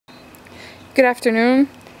Good afternoon.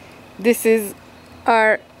 This is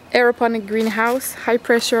our aeroponic greenhouse, high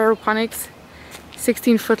pressure aeroponics,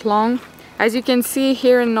 16 foot long. As you can see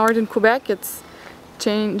here in northern Quebec, it's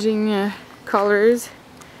changing colors.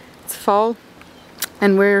 It's fall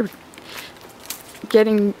and we're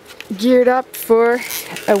getting geared up for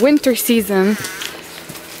a winter season.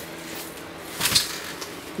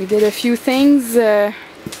 We did a few things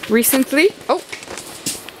recently. Oh,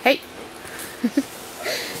 hey!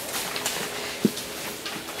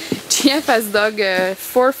 GF has dug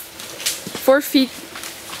 4 feet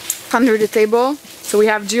under the table, so we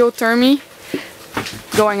have geothermal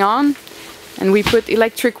going on, and we put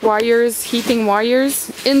electric wires, heating wires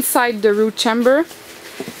inside the root chamber.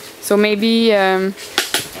 So maybe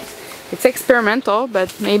it's experimental,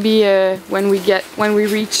 but maybe when we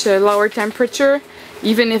reach a lower temperature,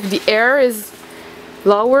 even if the air is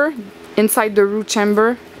lower inside the root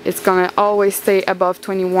chamber, it's gonna always stay above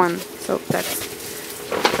 21. So that's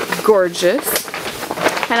gorgeous.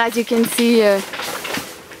 And as you can see,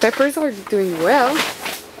 peppers are doing well.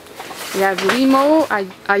 We have limo,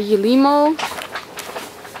 ayi limo,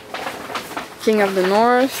 king of the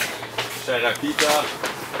north. Charapita.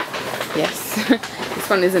 Yes, this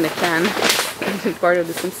one is in a can. It's part of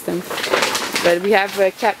the system. But we have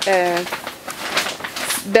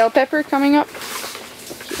bell pepper coming up.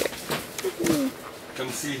 Here.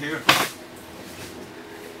 Come see here.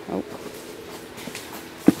 Oh.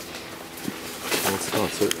 On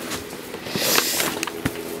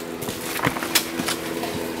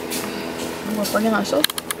voit pas grand chose.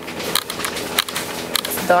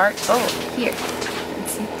 It's dark. Oh, here.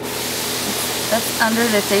 Let's see. That's under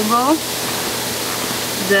the table.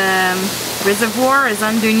 The reservoir is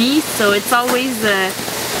underneath, so it's always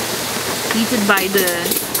heated by the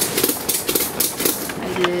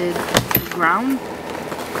ground.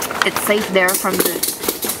 It's safe there from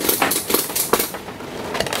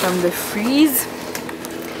the freeze.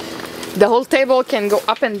 The whole table can go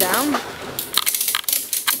up and down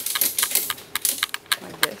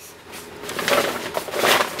like this.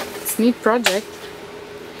 It's a neat project.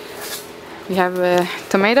 We have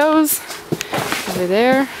tomatoes over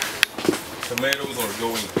there. Tomatoes are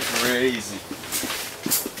going crazy.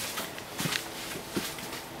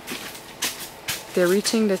 They're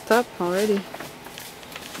reaching the top already.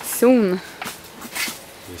 Soon.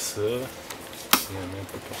 Et ça, il y en a un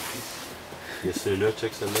peu partout. Il y a ceux-là,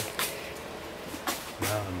 check ceux-là.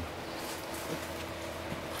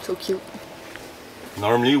 So cute.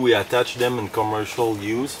 Normally we attach them in commercial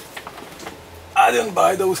use. I didn't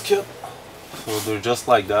buy those kits, so they're just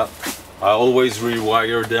like that. I always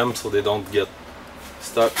rewire them so they don't get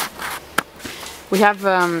stuck. We have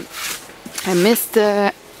a mist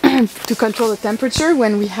to control the temperature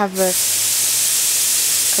when we have a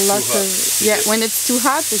lot of when it's too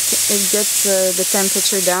hot, it gets the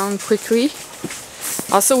temperature down quickly.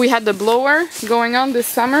 Also, we had the blower going on this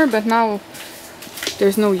summer, but now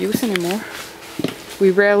there's no use anymore.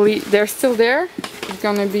 They're still there. It's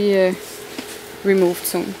gonna be removed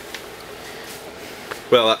soon.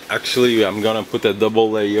 Well, actually, I'm gonna put a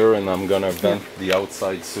double layer and I'm gonna vent the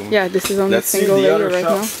outside soon. Yeah, this is only a single layer right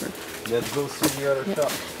now. Let's go see the other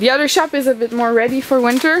shop. The other shop is a bit more ready for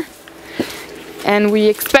winter, and we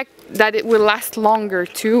expect that it will last longer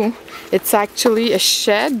too. It's actually a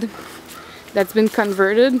shed that's been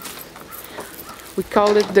converted. We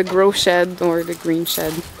call it the Growshed or the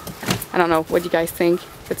Greenshed. I don't know, what do you guys think?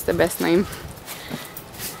 It's the best name.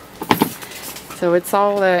 So it's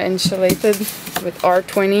all insulated with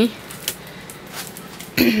R20.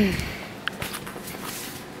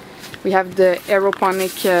 We have the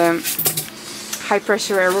aeroponic, high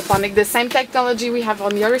pressure aeroponic, the same technology we have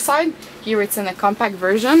on the other side. Here it's in a compact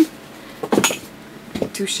version,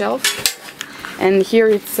 2 shelves. And here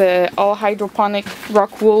it's all hydroponic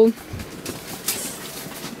rock wool.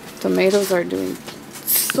 Tomatoes are doing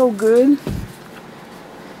so good.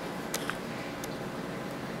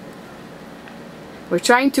 We're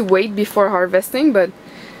trying to wait before harvesting, but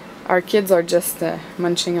our kids are just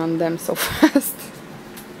munching on them so fast.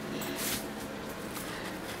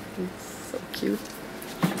 It's so cute.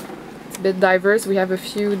 It's a bit diverse. We have a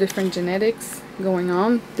few different genetics going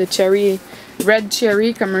on. The red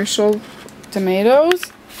cherry commercial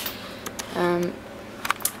tomatoes. Here,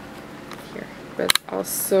 but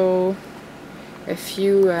also a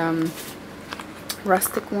few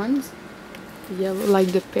rustic ones. Yellow,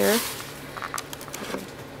 like the pear.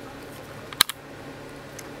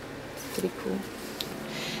 Pretty cool.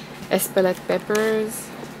 Espelette peppers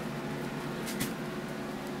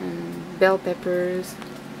and bell peppers.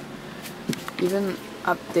 Even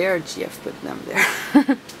up there, GF put them there.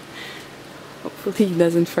 Hopefully he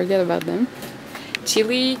doesn't forget about them.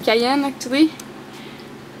 Chili, cayenne actually.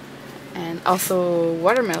 And also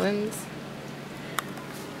watermelons.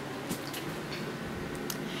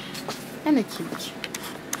 And a cake.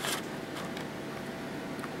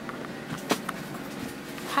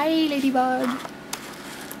 Hi, ladybug.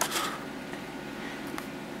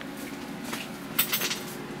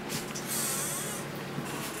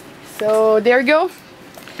 So there you go.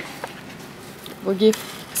 We'll give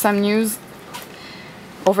some news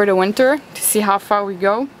over the winter to see how far we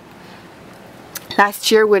go.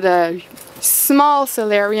 Last year with a small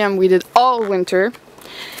solarium we did all winter.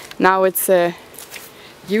 Now it's a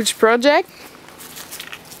huge project,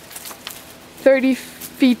 30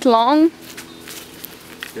 feet long.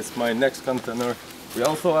 It's my next container. We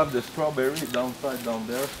also have the strawberry downside down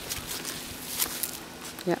there.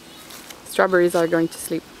 Yeah, strawberries are going to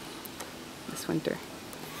sleep this winter.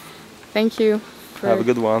 Thank you. Have a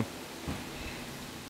good one.